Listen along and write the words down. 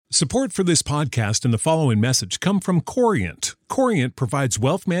Support for this podcast and the following message come from Corient. Corient provides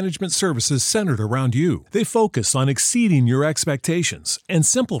wealth management services centered around you. They focus on exceeding your expectations and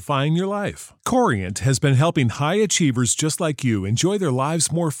simplifying your life. Corient has been helping high achievers just like you enjoy their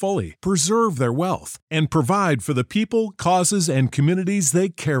lives more fully, preserve their wealth, and provide for the people, causes, and communities they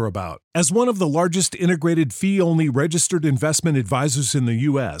care about. As one of the largest integrated fee-only registered investment advisors in the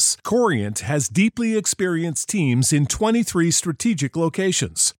U.S., Corient has deeply experienced teams in 23 strategic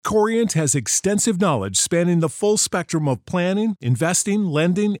locations. Corient has extensive knowledge spanning the full spectrum of planning, investing,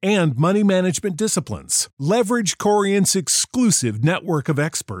 lending, and money management disciplines. Leverage Corient's exclusive network of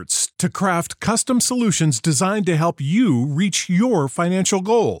experts to craft custom solutions designed to help you reach your financial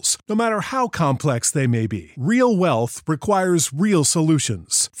goals, no matter how complex they may be. Real wealth requires real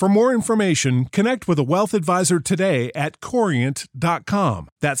solutions. For more information, connect with a wealth advisor today at Corient.com.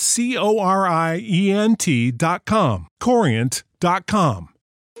 That's Corient.com. Corient.com.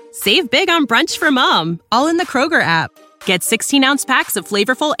 Save big on brunch for mom, all in the Kroger app. Get 16-ounce packs of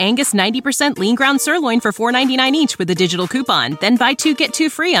flavorful Angus 90% lean ground sirloin for $4.99 each with a digital coupon. Then buy 2, get 2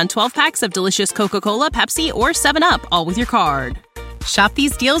 free on 12 packs of delicious Coca-Cola, Pepsi, or 7-Up, all with your card. Shop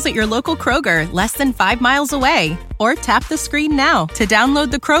these deals at your local Kroger, less than 5 miles away. Or tap the screen now to download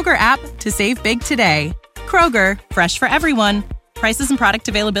the Kroger app to save big today. Kroger, fresh for everyone. Prices and product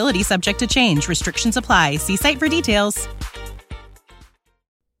availability subject to change. Restrictions apply. See site for details.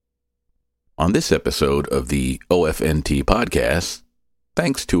 On this episode of the OFNT podcast,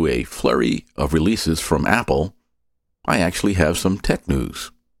 thanks to a flurry of releases from Apple, I actually have some tech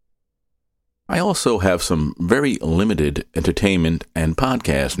news. I also have some very limited entertainment and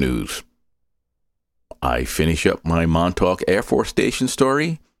podcast news. I finish up my Montauk Air Force Station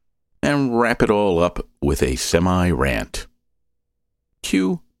story and wrap it all up with a semi-rant.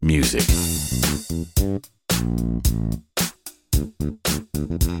 Cue music.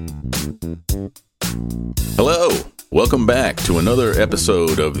 Hello, welcome back to another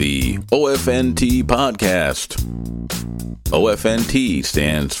episode of the OFNT podcast. OFNT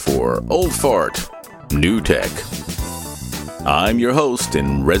stands for Old Fart, New Tech. I'm your host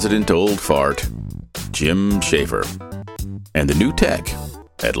and resident old fart, Jim Schaefer. And the new tech,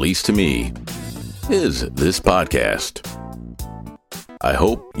 at least to me, is this podcast. I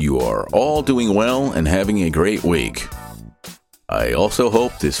hope you are all doing well and having a great week. I also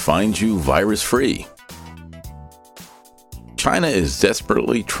hope this finds you virus-free. China is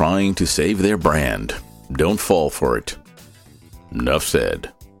desperately trying to save their brand. Don't fall for it. Enough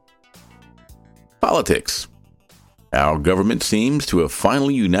said. Politics. Our government seems to have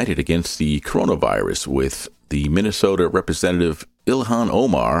finally united against the coronavirus, with the Minnesota Representative Ilhan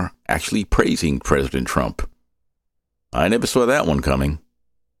Omar actually praising President Trump. I never saw that one coming.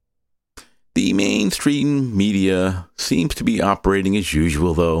 The mainstream media seems to be operating as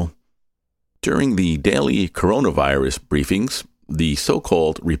usual, though. During the daily coronavirus briefings, the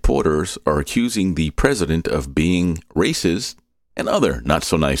so-called reporters are accusing the president of being racist and other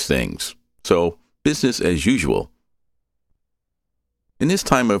not-so-nice things. So, business as usual. In this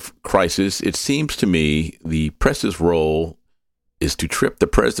time of crisis, it seems to me the press's role is to trip the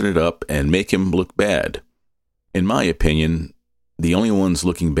president up and make him look bad. In my opinion, the only ones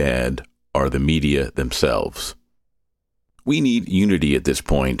looking bad are the media themselves. We need unity at this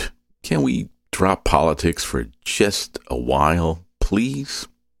point. Can we drop politics for just a while, please?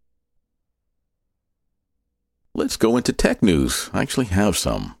 Let's go into tech news. I actually have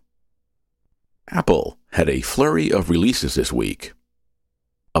some. Apple had a flurry of releases this week.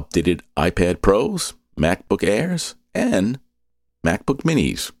 Updated iPad Pros, MacBook Airs, and MacBook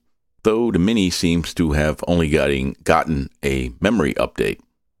Minis, though the Mini seems to have only gotten a memory update.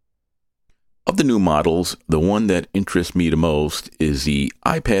 Of the new models, the one that interests me the most is the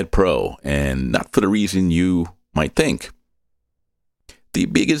iPad Pro, and not for the reason you might think. The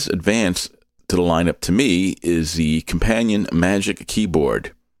biggest advance to the lineup to me is the companion Magic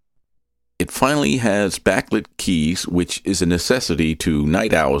Keyboard. It finally has backlit keys, which is a necessity to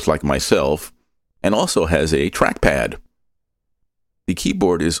night owls like myself, and also has a trackpad. The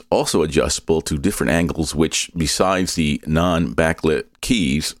keyboard is also adjustable to different angles, which, besides the non-backlit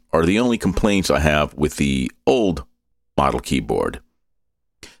keys, are the only complaints I have with the old model keyboard.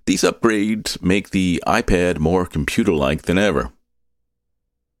 These upgrades make the iPad more computer-like than ever.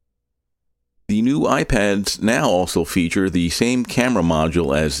 The new iPads now also feature the same camera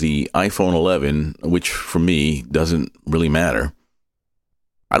module as the iPhone 11, which for me doesn't really matter.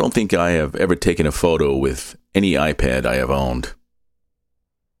 I don't think I have ever taken a photo with any iPad I have owned.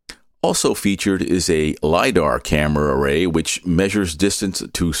 Also featured is a LiDAR camera array which measures distance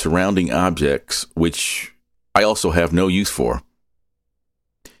to surrounding objects, which I also have no use for.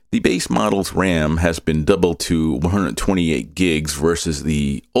 The base model's RAM has been doubled to 128 gigs versus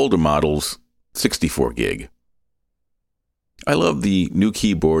the older model's 64 gig. I love the new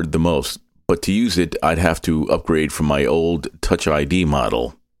keyboard the most, but to use it, I'd have to upgrade from my old Touch ID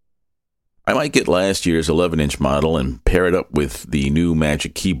model. I might get last year's 11-inch model and pair it up with the new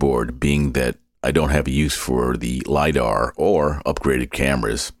Magic Keyboard, being that I don't have a use for the LiDAR or upgraded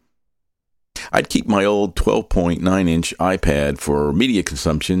cameras. I'd keep my old 12.9-inch iPad for media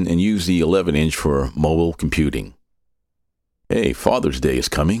consumption and use the 11-inch for mobile computing. Hey, Father's Day is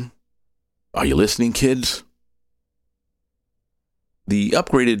coming. Are you listening, kids? The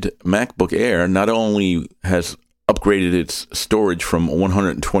upgraded MacBook Air not only has upgraded its storage from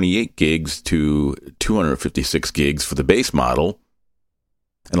 128 gigs to 256 gigs for the base model,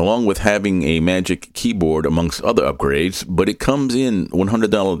 and along with having a Magic Keyboard amongst other upgrades, but it comes in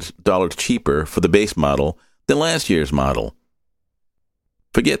 $100 cheaper for the base model than last year's model.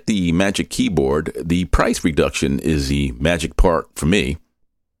 Forget the Magic Keyboard, the price reduction is the magic part for me.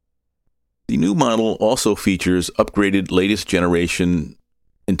 The new model also features upgraded latest generation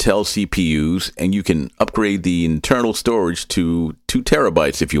Intel CPUs, and you can upgrade the internal storage to 2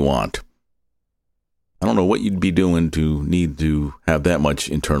 terabytes if you want. I don't know what you'd be doing to need to have that much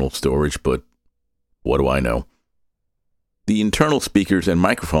internal storage, but what do I know? The internal speakers and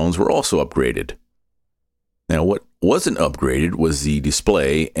microphones were also upgraded. Now, what wasn't upgraded was the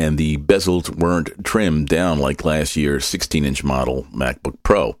display, and the bezels weren't trimmed down like last year's 16-inch model MacBook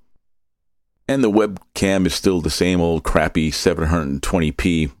Pro. And the webcam is still the same old crappy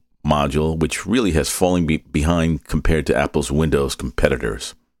 720p module, which really has fallen behind compared to Apple's Windows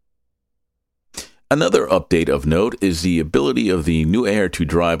competitors. Another update of note is the ability of the new Air to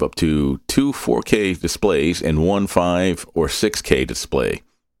drive up to 2 4K displays and one 5 or 6K display.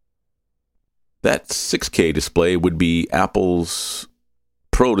 That 6K display would be Apple's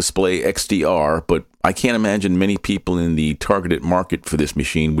Pro Display XDR, but I can't imagine many people in the targeted market for this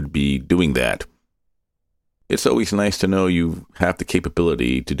machine would be doing that. It's always nice to know you have the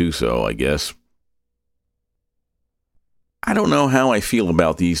capability to do so, I guess. I don't know how I feel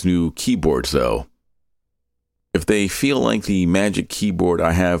about these new keyboards, though. If they feel like the Magic Keyboard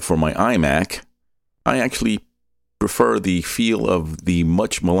I have for my iMac, I actually prefer the feel of the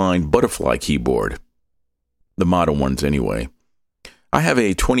much maligned Butterfly keyboard. The modern ones, anyway. I have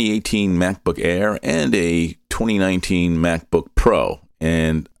a 2018 MacBook Air and a 2019 MacBook Pro,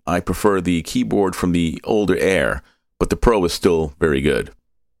 and I prefer the keyboard from the older Air, but the Pro is still very good.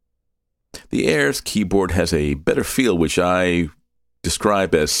 The Air's keyboard has a better feel, which I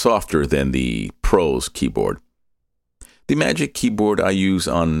describe as softer than the Pro's keyboard. The Magic Keyboard I use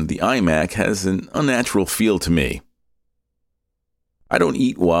on the iMac has an unnatural feel to me. I don't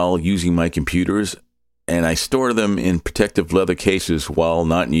eat while using my computers, and I store them in protective leather cases while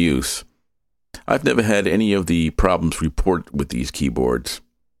not in use. I've never had any of the problems reported with these keyboards.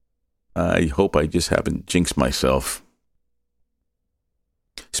 I hope I just haven't jinxed myself.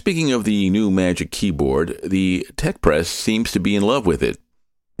 Speaking of the new Magic Keyboard, the tech press seems to be in love with it.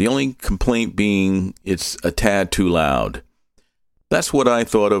 The only complaint being it's a tad too loud. That's what I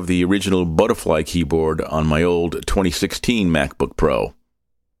thought of the original Butterfly keyboard on my old 2016 MacBook Pro.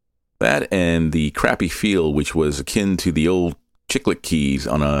 That and the crappy feel, which was akin to the old chiclet keys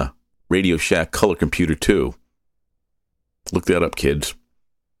on a Radio Shack color computer too. Look that up, kids.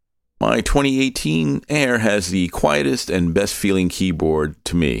 My 2018 Air has the quietest and best feeling keyboard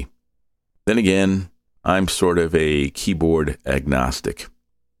to me. Then again, I'm sort of a keyboard agnostic.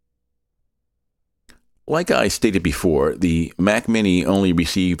 Like I stated before, the Mac Mini only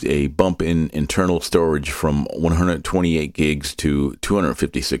received a bump in internal storage from 128 gigs to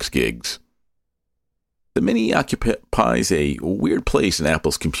 256 gigs. The Mini occupies a weird place in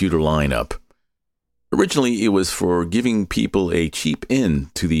Apple's computer lineup. Originally, it was for giving people a cheap in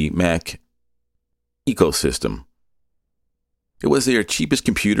to the Mac ecosystem. It was their cheapest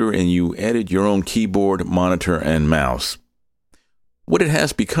computer, and you added your own keyboard, monitor, and mouse. What it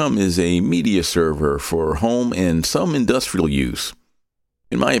has become is a media server for home and some industrial use.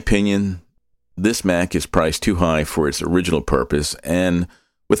 In my opinion, this Mac is priced too high for its original purpose, and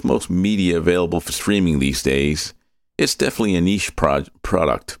with most media available for streaming these days, it's definitely a niche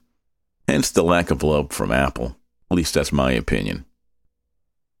product. Hence the lack of love from Apple. At least that's my opinion.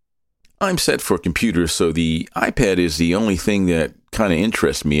 I'm set for computers, so the iPad is the only thing that kind of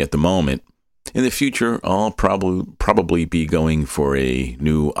interests me at the moment. In the future, I'll probably be going for a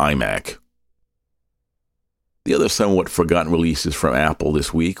new iMac. The other somewhat forgotten releases from Apple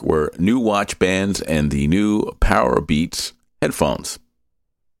this week were new watch bands and the new Power Beats headphones.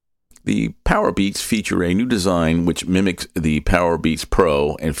 The Powerbeats feature a new design which mimics the Powerbeats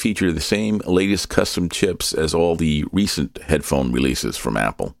Pro and feature the same latest custom chips as all the recent headphone releases from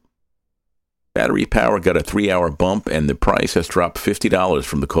Apple. Battery power got a 3-hour bump, and the price has dropped $50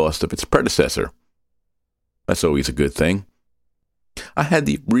 from the cost of its predecessor. That's always a good thing. I had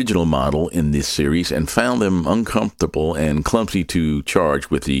the original model in this series and found them uncomfortable and clumsy to charge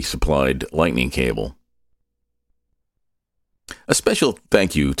with the supplied lightning cable. A special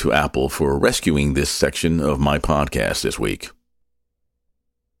thank you to Apple for rescuing this section of my podcast this week.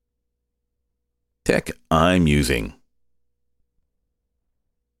 Tech I'm using.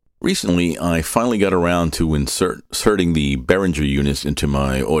 Recently, I finally got around to inserting the Behringer units into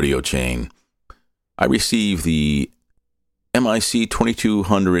my audio chain. I received the MIC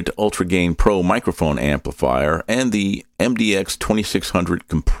 2200 Ultra Gain Pro microphone amplifier and the MDX 2600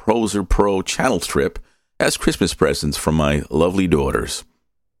 Composer Pro channel strip as Christmas presents from my lovely daughters.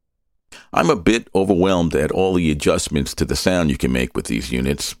 I'm a bit overwhelmed at all the adjustments to the sound you can make with these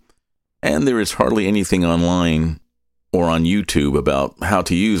units, and there is hardly anything online or on YouTube about how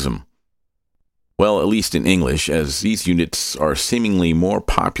to use them. Well, at least in English, as these units are seemingly more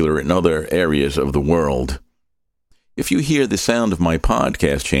popular in other areas of the world. If you hear the sound of my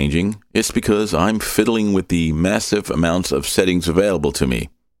podcast changing, it's because I'm fiddling with the massive amounts of settings available to me.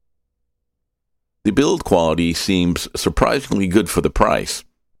 The build quality seems surprisingly good for the price.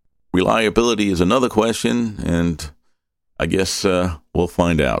 Reliability is another question, and I guess we'll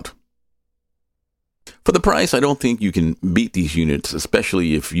find out. For the price, I don't think you can beat these units,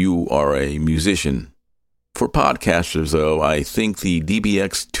 especially if you are a musician. For podcasters, though, I think the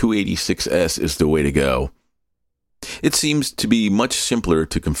DBX 286S is the way to go. It seems to be much simpler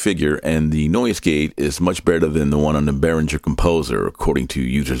to configure, and the noise gate is much better than the one on the Behringer Composer, according to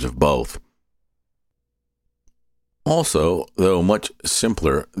users of both. Also, though much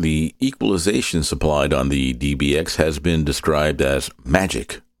simpler, the equalization supplied on the DBX has been described as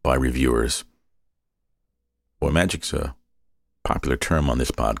magic by reviewers. Boy, magic's a popular term on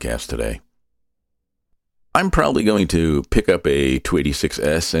this podcast today. I'm probably going to pick up a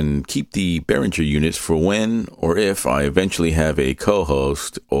 286S and keep the Behringer units for when or if I eventually have a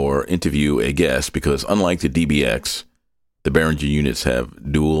co-host or interview a guest, because unlike the DBX, the Behringer units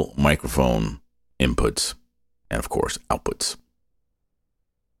have dual microphone inputs and, of course, outputs.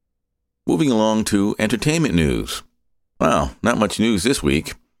 Moving along to entertainment news. Well, not much news this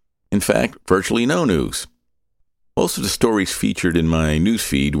week. In fact, virtually no news. Most of the stories featured in my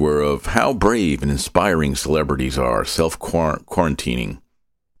newsfeed were of how brave and inspiring celebrities are self-quarantining.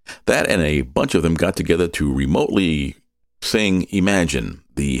 That and a bunch of them got together to remotely sing Imagine,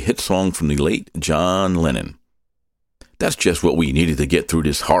 the hit song from the late John Lennon. That's just what we needed to get through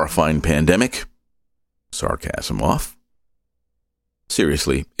this horrifying pandemic. Sarcasm off.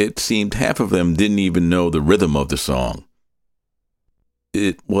 Seriously, it seemed half of them didn't even know the rhythm of the song.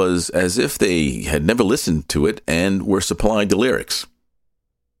 It was as if they had never listened to it and were supplied the lyrics.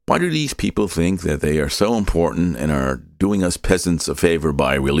 Why do these people think that they are so important and are doing us peasants a favor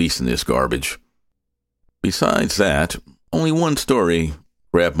by releasing this garbage? Besides that, only one story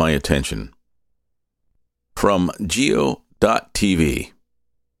grabbed my attention. From Geo.tv.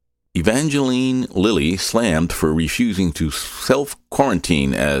 Evangeline Lilly slammed for refusing to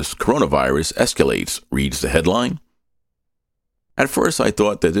self-quarantine as coronavirus escalates, reads the headline. At first, I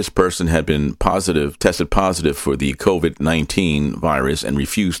thought that this person had been tested positive for the COVID-19 virus and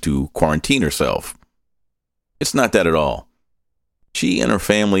refused to quarantine herself. It's not that at all. She and her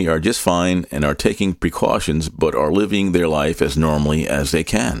family are just fine and are taking precautions, but are living their life as normally as they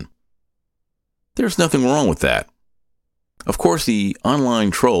can. There's nothing wrong with that. Of course, the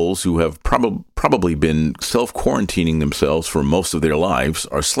online trolls who have probably been self-quarantining themselves for most of their lives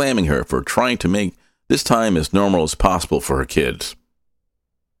are slamming her for trying to make this time as normal as possible for her kids.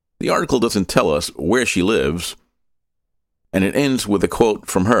 The article doesn't tell us where she lives, and it ends with a quote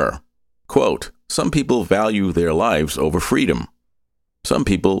from her. Quote, "Some people value their lives over freedom. Some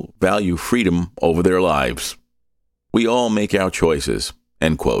people value freedom over their lives. We all make our choices."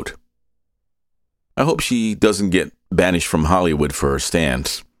 End quote. I hope she doesn't get banished from Hollywood for her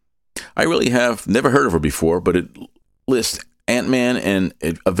stance. I really have never heard of her before, but it lists Ant-Man and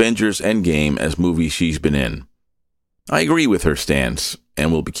Avengers Endgame as movies she's been in. I agree with her stance,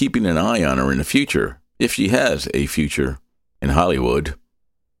 and will be keeping an eye on her in the future, if she has a future in Hollywood.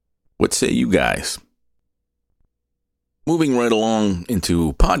 What say you guys? Moving right along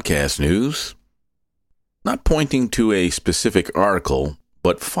into podcast news, not pointing to a specific article,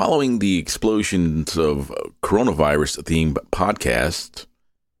 but following the explosions of coronavirus-themed podcasts,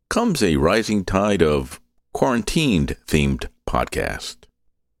 comes a rising tide of quarantined-themed podcast.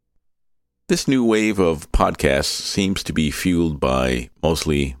 This new wave of podcasts seems to be fueled by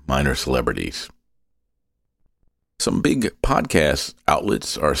mostly minor celebrities. Some big podcast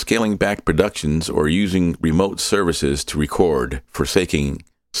outlets are scaling back productions or using remote services to record, forsaking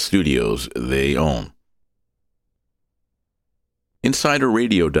studios they own.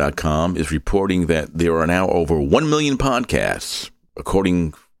 InsiderRadio.com is reporting that there are now over 1 million podcasts,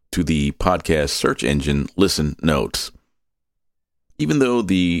 according to the podcast search engine Listen Notes. Even though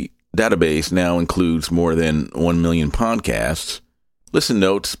the database now includes more than 1 million podcasts, Listen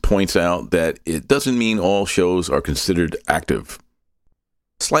Notes points out that it doesn't mean all shows are considered active.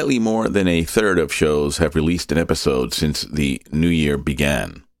 Slightly more than a third of shows have released an episode since the new year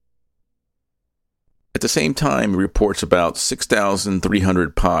began. At the same time, reports about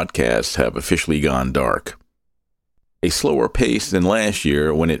 6,300 podcasts have officially gone dark. A slower pace than last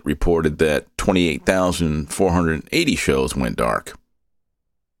year when it reported that 28,480 shows went dark.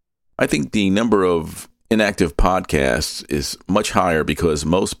 I think the number of inactive podcasts is much higher because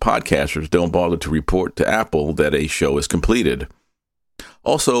most podcasters don't bother to report to Apple that a show is completed.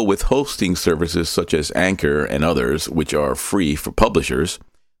 Also, with hosting services such as Anchor and others, which are free for publishers,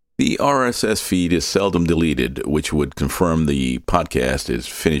 the RSS feed is seldom deleted, which would confirm the podcast is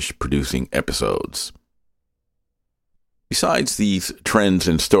finished producing episodes. Besides these trends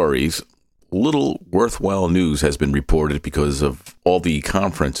and stories, little worthwhile news has been reported because of all the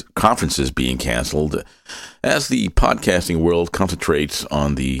conferences being canceled as the podcasting world concentrates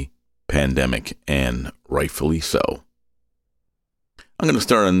on the pandemic, and rightfully so. I'm going to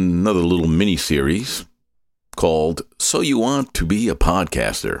start another little mini-series called So You Want to Be a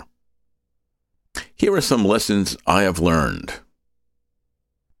Podcaster. Here are some lessons I have learned.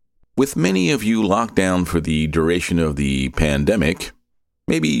 With many of you locked down for the duration of the pandemic,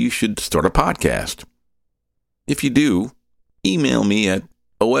 maybe you should start a podcast. If you do, email me at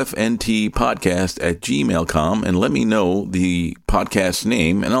ofntpodcast@gmail.com and let me know the podcast's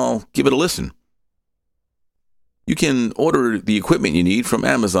name and I'll give it a listen. You can order the equipment you need from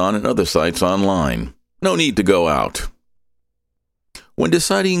Amazon and other sites online. No need to go out. When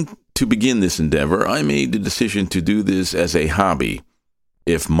deciding to begin this endeavor, I made the decision to do this as a hobby.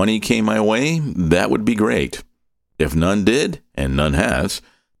 If money came my way, that would be great. If none did, and none has,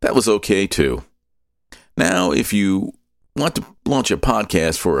 that was okay too. Now, if you want to launch a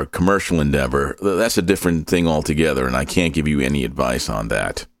podcast for a commercial endeavor, that's a different thing altogether, and I can't give you any advice on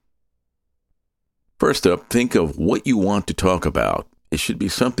that. First up, think of what you want to talk about. It should be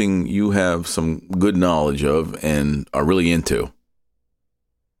something you have some good knowledge of and are really into.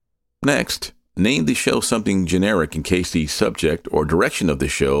 Next, name the show something generic in case the subject or direction of the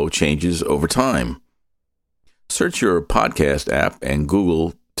show changes over time. Search your podcast app and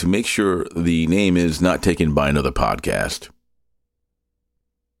Google to make sure the name is not taken by another podcast.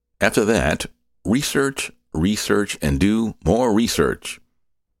 After that, research, and do more research.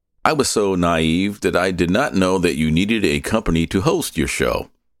 I was so naive that I did not know that you needed a company to host your show.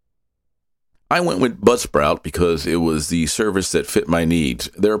 I went with Buzzsprout because it was the service that fit my needs.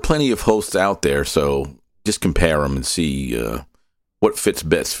 There are plenty of hosts out there, so just compare them and see what fits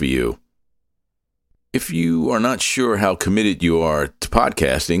best for you. If you are not sure how committed you are to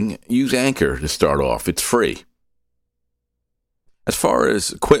podcasting, use Anchor to start off. It's free. As far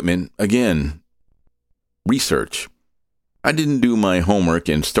as equipment, again, research. I didn't do my homework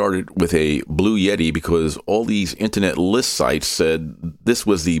and started with a Blue Yeti because all these internet list sites said this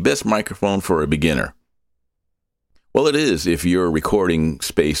was the best microphone for a beginner. Well, it is if your recording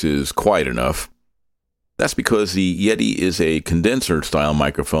space is quiet enough. That's because the Yeti is a condenser-style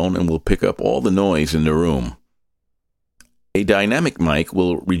microphone and will pick up all the noise in the room. A dynamic mic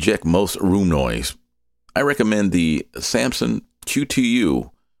will reject most room noise. I recommend the Samson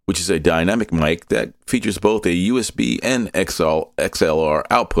Q2U, which is a dynamic mic that features both a USB and XLR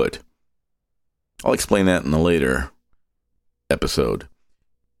output. I'll explain that in a later episode.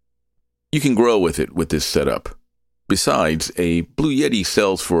 You can grow with it with this setup. Besides, a Blue Yeti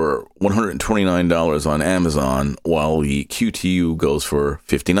sells for $129 on Amazon, while the Q2U goes for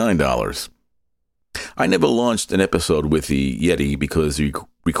 $59. I never launched an episode with the Yeti because the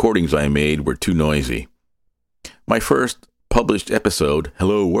recordings I made were too noisy. My first published episode,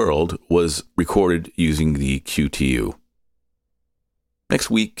 Hello World, was recorded using the Q2U. Next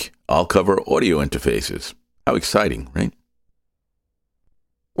week, I'll cover audio interfaces. How exciting, right?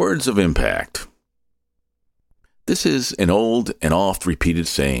 Words of impact. This is an old and oft-repeated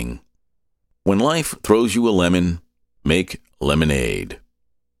saying. When life throws you a lemon, make lemonade.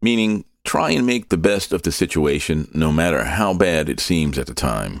 Meaning, try and make the best of the situation no matter how bad it seems at the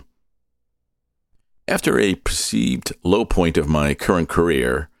time. After a perceived low point of my current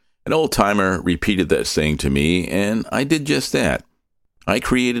career, An old-timer repeated that saying to me, and I did just that. I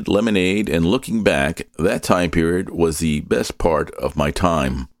created lemonade, and looking back, that time period was the best part of my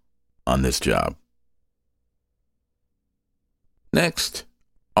time on this job. Next,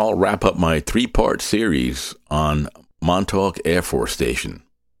 I'll wrap up my 3-part series on Montauk Air Force Station.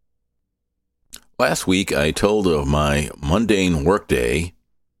 Last week, I told of my mundane workday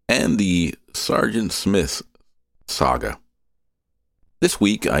and the Sergeant Smith saga. This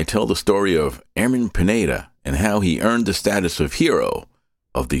week, I tell the story of Airman Pineda and how he earned the status of hero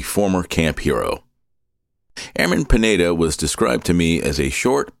of the former camp hero. Airman Pineda was described to me as a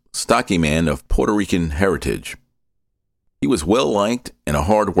short, stocky man of Puerto Rican heritage. He was well-liked and a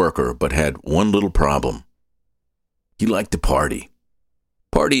hard worker, but had one little problem. He liked to party.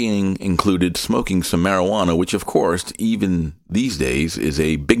 Partying included smoking some marijuana, which, of course, even these days, is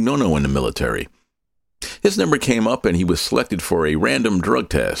a big no-no in the military. His number came up and he was selected for a random drug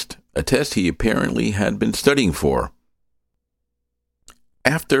test, a test he apparently had been studying for.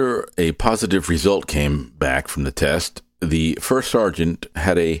 After a positive result came back from the test, the first sergeant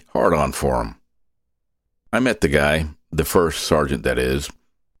had a hard-on for him. I met the guy, the first sergeant that is,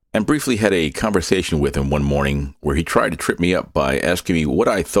 and briefly had a conversation with him one morning where he tried to trip me up by asking me what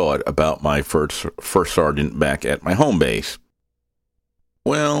I thought about my first sergeant back at my home base.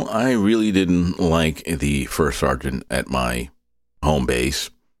 Well, I really didn't like the first sergeant at my home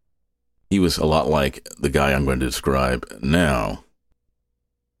base. He was a lot like the guy I'm going to describe now.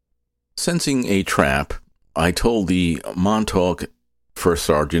 Sensing a trap, I told the Montauk first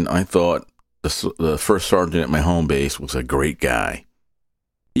sergeant I thought the first sergeant at my home base was a great guy.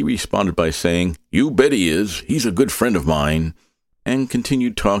 He responded by saying, "You bet he is. He's a good friend of mine," and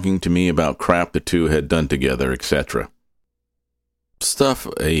continued talking to me about crap the two had done together, etc. Stuff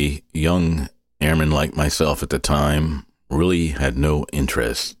a young airman like myself at the time really had no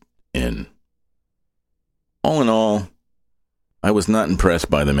interest in. All in all, I was not impressed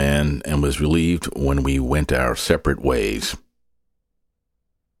by the man and was relieved when we went our separate ways.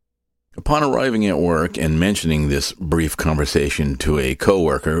 Upon arriving at work and mentioning this brief conversation to a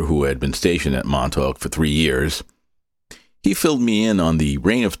coworker who had been stationed at Montauk for 3 years, he filled me in on the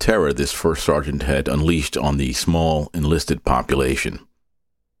reign of terror this first sergeant had unleashed on the small enlisted population.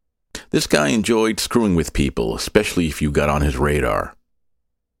 This guy enjoyed screwing with people, especially if you got on his radar.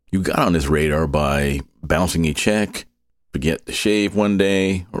 You got on his radar by bouncing a check, forget to shave one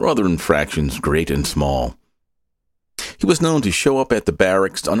day, or other infractions great and small. He was known to show up at the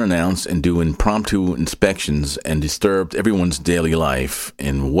barracks unannounced and do impromptu inspections and disturbed everyone's daily life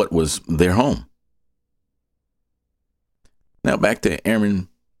in what was their home. Now back to Airman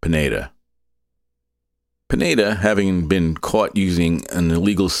Pineda. Pineda, having been caught using an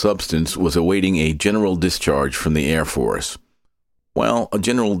illegal substance, was awaiting a general discharge from the Air Force. While a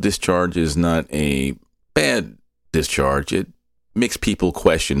general discharge is not a bad discharge, it makes people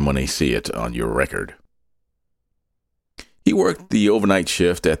question when they see it on your record. He worked the overnight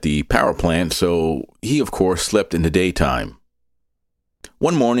shift at the power plant, so he, of course, slept in the daytime.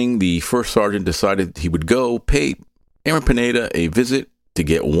 One morning, the first sergeant decided he would go pay Airman Pineda a visit to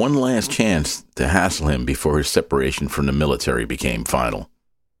get one last chance to hassle him before his separation from the military became final.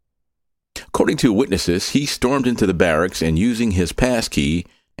 According to witnesses, he stormed into the barracks and, using his pass key,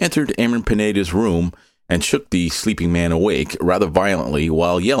 entered Airman Pineda's room and shook the sleeping man awake rather violently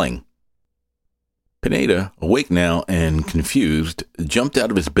while yelling. Pineda, awake now and confused, jumped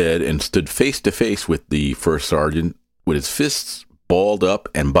out of his bed and stood face to face with the first sergeant with his fists balled up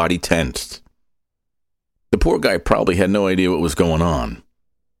and body tensed. The poor guy probably had no idea what was going on.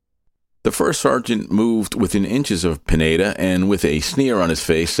 The first sergeant moved within inches of Pineda and, with a sneer on his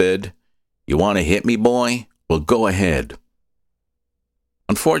face, said, "You want to hit me, boy? Well, go ahead."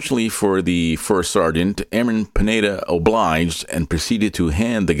 Unfortunately for the first sergeant, Airman Pineda obliged and proceeded to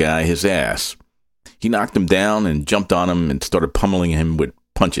hand the guy his ass. He knocked him down and jumped on him and started pummeling him with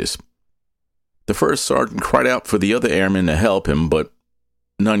punches. The first sergeant cried out for the other airmen to help him, but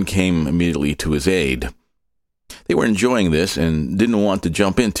none came immediately to his aid. They were enjoying this and didn't want to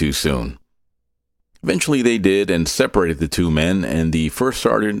jump in too soon. Eventually they did and separated the two men, and the first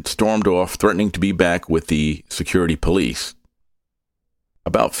sergeant stormed off, threatening to be back with the security police.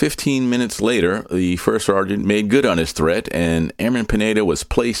 About 15 minutes later, the first sergeant made good on his threat, and Airman Pineda was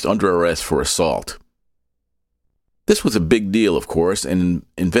placed under arrest for assault. This was a big deal, of course, and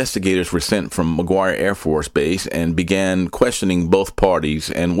investigators were sent from McGuire Air Force Base and began questioning both parties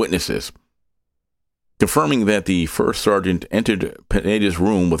and witnesses. Confirming that the first sergeant entered Pineda's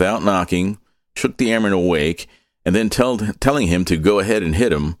room without knocking, shook the airman awake, and then telling him to go ahead and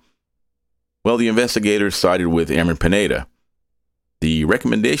hit him, well, the investigators sided with Airman Pineda. The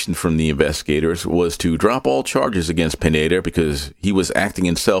recommendation from the investigators was to drop all charges against Pineda because he was acting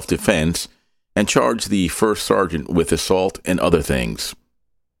in self-defense and charge the first sergeant with assault and other things.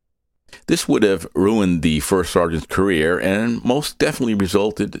 This would have ruined the first sergeant's career and most definitely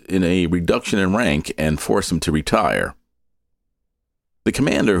resulted in a reduction in rank and forced him to retire. The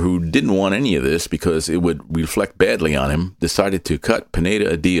commander, who didn't want any of this because it would reflect badly on him, decided to cut Pineda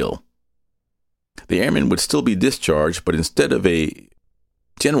a deal. The airman would still be discharged, but instead of a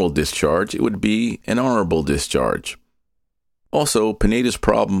general discharge, it would be an honorable discharge. Also, Pineda's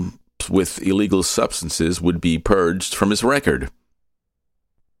problems with illegal substances would be purged from his record.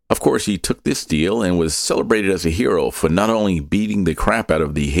 Of course, he took this deal and was celebrated as a hero for not only beating the crap out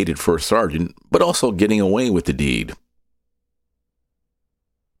of the hated first sergeant, but also getting away with the deed.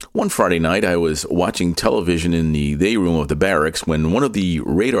 One Friday night, I was watching television in the day room of the barracks when one of the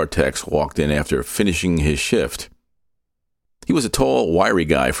radar techs walked in after finishing his shift. He was a tall, wiry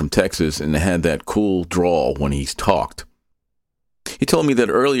guy from Texas and had that cool drawl when he talked. He told me that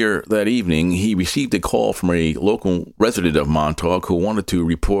earlier that evening he received a call from a local resident of Montauk who wanted to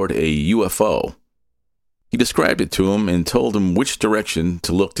report a UFO. He described it to him and told him which direction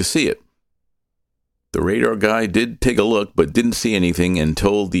to look to see it. The radar guy did take a look but didn't see anything and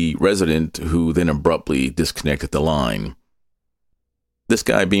told the resident, who then abruptly disconnected the line. This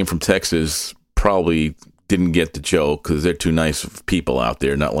guy, being from Texas, probably didn't get the joke because they're too nice of people out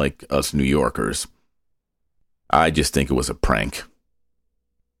there, not like us New Yorkers. I just think it was a prank.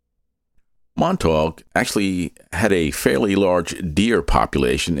 Montauk actually had a fairly large deer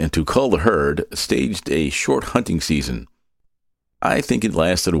population, and to cull the herd, staged a short hunting season. I think it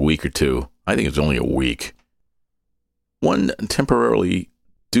lasted a week or two. I think it was only a week. One temporarily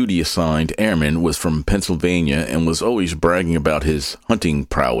duty-assigned airman was from Pennsylvania and was always bragging about his hunting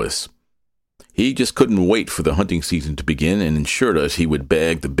prowess. He just couldn't wait for the hunting season to begin and assured us he would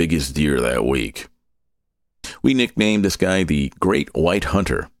bag the biggest deer that week. We nicknamed this guy the Great White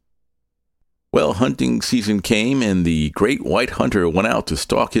Hunter. Well, hunting season came and the Great White Hunter went out to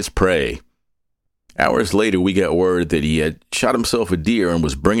stalk his prey. Hours later, we got word that he had shot himself a deer and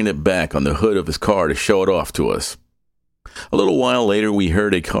was bringing it back on the hood of his car to show it off to us. A little while later, we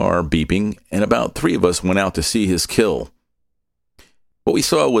heard a car beeping, and about 3 of us went out to see his kill. What we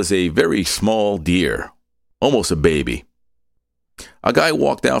saw was a very small deer, almost a baby. A guy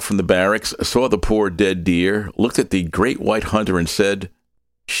walked out from the barracks, saw the poor dead deer, looked at the Great White Hunter and said,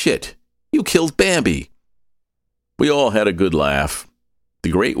 "Shit, you killed Bambi." We all had a good laugh. The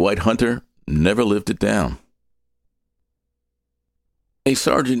Great White Hunter never lived it down. A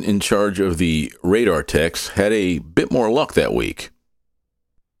sergeant in charge of the radar techs had a bit more luck that week.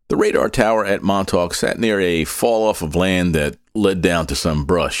 The radar tower at Montauk sat near a fall-off of land that led down to some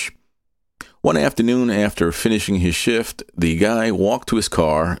brush. One afternoon, after finishing his shift, the guy walked to his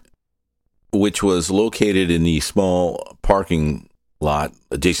car, which was located in the small parking lot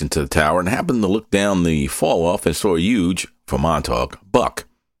adjacent to the tower, and happened to look down the fall-off and saw a huge, for Montauk, buck.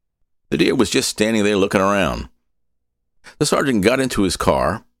 The deer was just standing there looking around. The sergeant got into his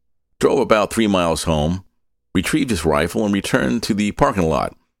car, drove about 3 miles home, retrieved his rifle, and returned to the parking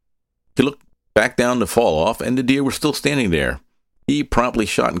lot. He looked back down the fall-off, and the deer was still standing there. He promptly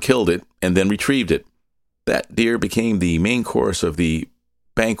shot and killed it, and then retrieved it. That deer became the main course of the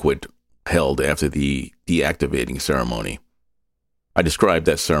banquet held after the deactivating ceremony. I described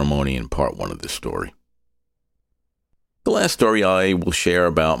that ceremony in part 1 of this story. The last story I will share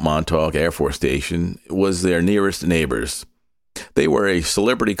about Montauk Air Force Station was their nearest neighbors. They were a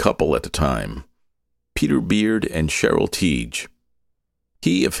celebrity couple at the time, Peter Beard and Cheryl Teague.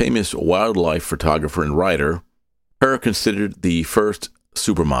 He, a famous wildlife photographer and writer, her considered the first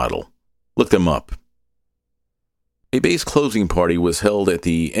supermodel. Look them up. A base closing party was held at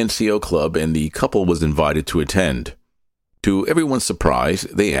the NCO club and the couple was invited to attend. To everyone's surprise,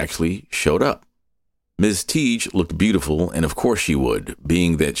 they actually showed up. Ms. Teague looked beautiful, and of course she would,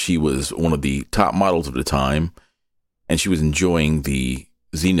 being that she was one of the top models of the time, and she was enjoying the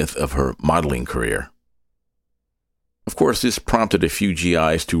zenith of her modeling career. Of course, this prompted a few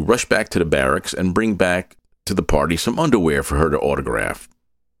GIs to rush back to the barracks and bring back to the party some underwear for her to autograph.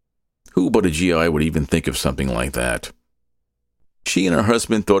 Who but a GI would even think of something like that? She and her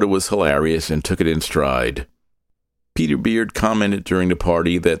husband thought it was hilarious and took it in stride. Peter Beard commented during the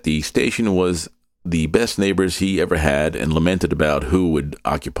party that the station was the best neighbors he ever had and lamented about who would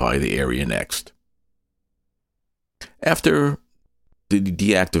occupy the area next. After the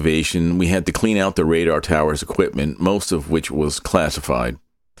deactivation, we had to clean out the radar tower's equipment, most of which was classified.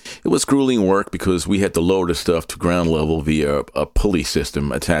 It was grueling work because we had to lower the stuff to ground level via a pulley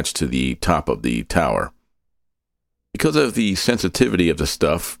system attached to the top of the tower. Because of the sensitivity of the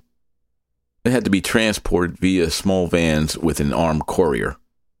stuff, it had to be transported via small vans with an armed courier.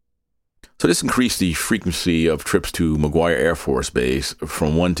 So this increased the frequency of trips to McGuire Air Force Base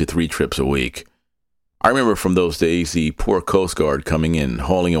from 1 to 3 trips a week. I remember from those days the poor Coast Guard coming in,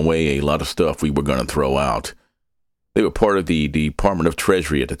 hauling away a lot of stuff we were going to throw out. They were part of the Department of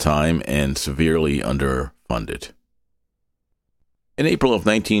Treasury at the time and severely underfunded. In April of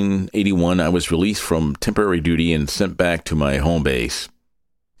 1981, I was released from temporary duty and sent back to my home base.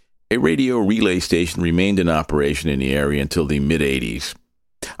 A radio relay station remained in operation in the area until the mid-'80s.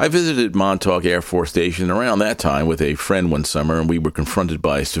 I visited Montauk Air Force Station around that time with a friend one summer, and we were confronted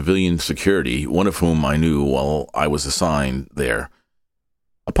by civilian security, one of whom I knew while I was assigned there.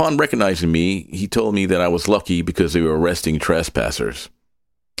 Upon recognizing me, he told me that I was lucky because they were arresting trespassers.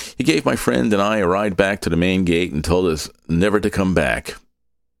 He gave my friend and I a ride back to the main gate and told us never to come back.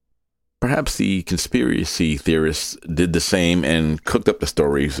 Perhaps the conspiracy theorists did the same and cooked up the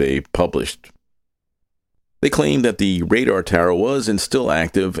stories they published. They claimed that the radar tower was and still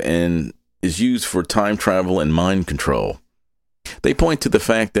active and is used for time travel and mind control. They point to the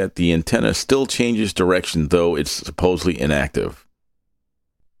fact that the antenna still changes direction, though it's supposedly inactive.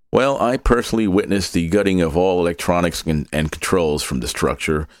 Well, I personally witnessed the gutting of all electronics and controls from the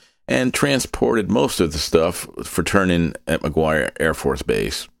structure and transported most of the stuff for turn-in at McGuire Air Force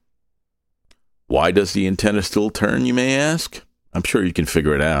Base. Why does the antenna still turn, you may ask? I'm sure you can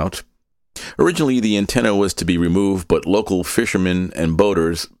figure it out. Originally, the antenna was to be removed, but local fishermen and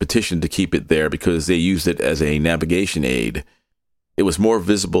boaters petitioned to keep it there because they used it as a navigation aid. It was more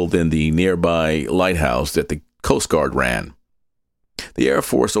visible than the nearby lighthouse that the Coast Guard ran. The Air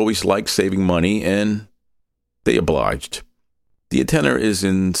Force always liked saving money, and they obliged. The antenna is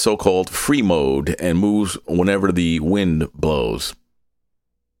in so-called free mode and moves whenever the wind blows.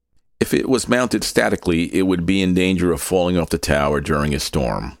 If it was mounted statically, it would be in danger of falling off the tower during a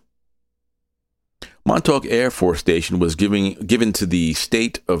storm. Montauk Air Force Station was given to the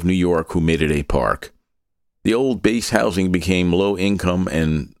state of New York, who made it a park. The old base housing became low-income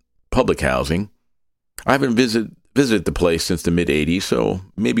and public housing. I haven't visited the place since the mid-'80s, so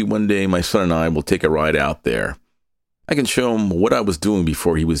maybe one day my son and I will take a ride out there. I can show him what I was doing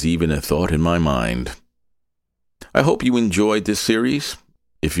before he was even a thought in my mind. I hope you enjoyed this series.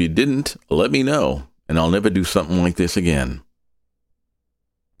 If you didn't, let me know, and I'll never do something like this again.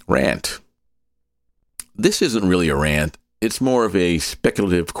 Rant. This isn't really a rant. It's more of a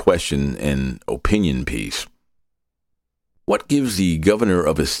speculative question and opinion piece. What gives the governor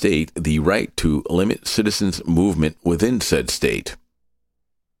of a state the right to limit citizens' movement within said state?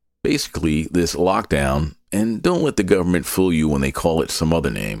 Basically, this lockdown, and don't let the government fool you when they call it some other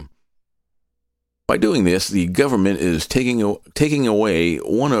name. By doing this, the government is taking away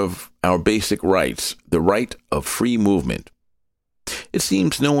one of our basic rights, the right of free movement. It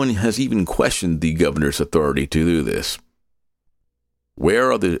seems no one has even questioned the governor's authority to do this.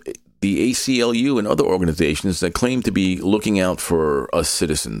 Where are the ACLU and other organizations that claim to be looking out for us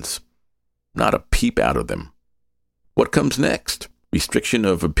citizens? Not a peep out of them. What comes next? Restriction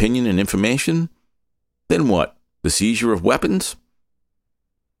of opinion and information? Then what? The seizure of weapons?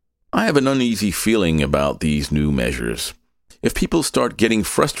 I have an uneasy feeling about these new measures. If people start getting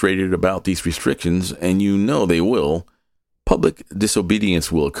frustrated about these restrictions, and you know they will, public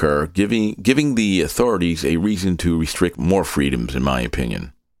disobedience will occur, giving the authorities a reason to restrict more freedoms, in my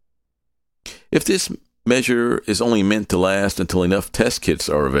opinion. If this measure is only meant to last until enough test kits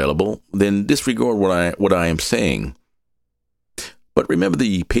are available, then disregard what I am saying. But remember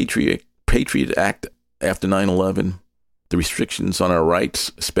the Patriot Act after 9/11? The restrictions on our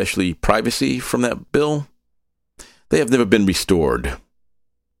rights, especially privacy, from that bill? They have never been restored.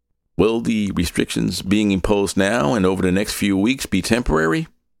 Will the restrictions being imposed now and over the next few weeks be temporary?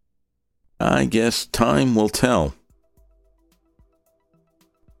 I guess time will tell.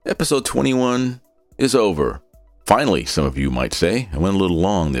 Episode 21 is over. Finally, some of you might say. I went a little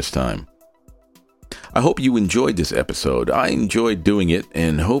long this time. I hope you enjoyed this episode. I enjoyed doing it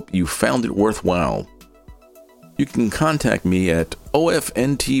and hope you found it worthwhile. You can contact me at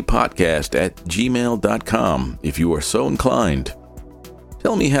ofntpodcast@gmail.com if you are so inclined.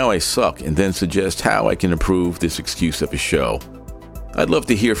 Tell me how I suck and then suggest how I can improve this excuse of a show. I'd love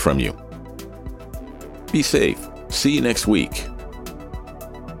to hear from you. Be safe. See you next week.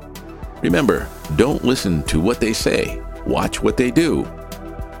 Remember, don't listen to what they say. Watch what they do.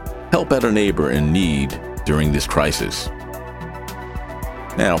 Help out a neighbor in need during this crisis.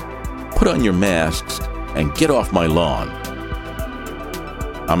 Now, put on your masks and get off my lawn.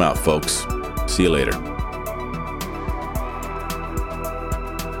 I'm out, folks. See you later.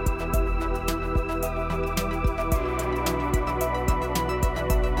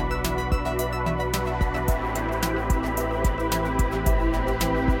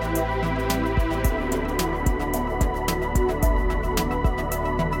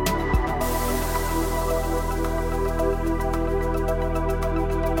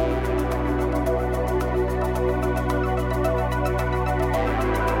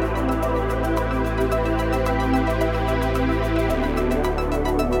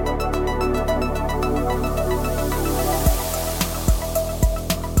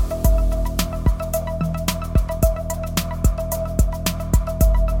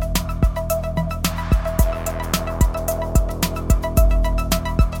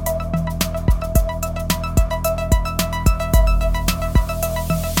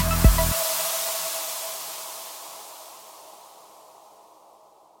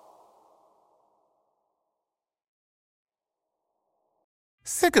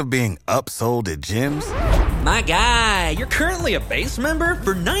 Sick of being upsold at gyms? My guy, you're currently a base member?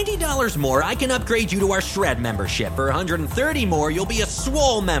 For $90 more, I can upgrade you to our Shred membership. For $130 more, you'll be a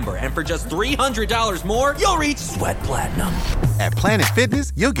Swole member. And for just $300 more, you'll reach Sweat Platinum. At Planet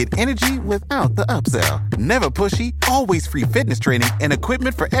Fitness, you'll get energy without the upsell. Never pushy, always free fitness training and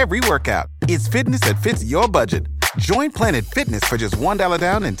equipment for every workout. It's fitness that fits your budget. Join Planet Fitness for just $1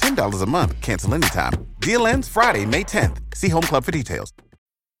 down and $10 a month. Cancel anytime. Deal ends Friday, May 10th. See Home Club for details.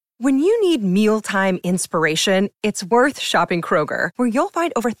 When you need mealtime inspiration, it's worth shopping Kroger, where you'll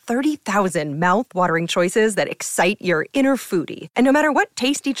find over 30,000 mouth-watering choices that excite your inner foodie. And no matter what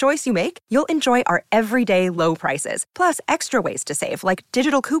tasty choice you make, you'll enjoy our everyday low prices, plus extra ways to save, like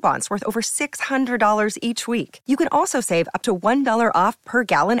digital coupons worth over $600 each week. You can also save up to $1 off per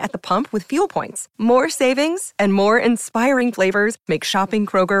gallon at the pump with fuel points. More savings and more inspiring flavors make shopping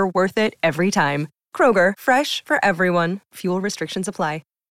Kroger worth it every time. Kroger, fresh for everyone. Fuel restrictions apply.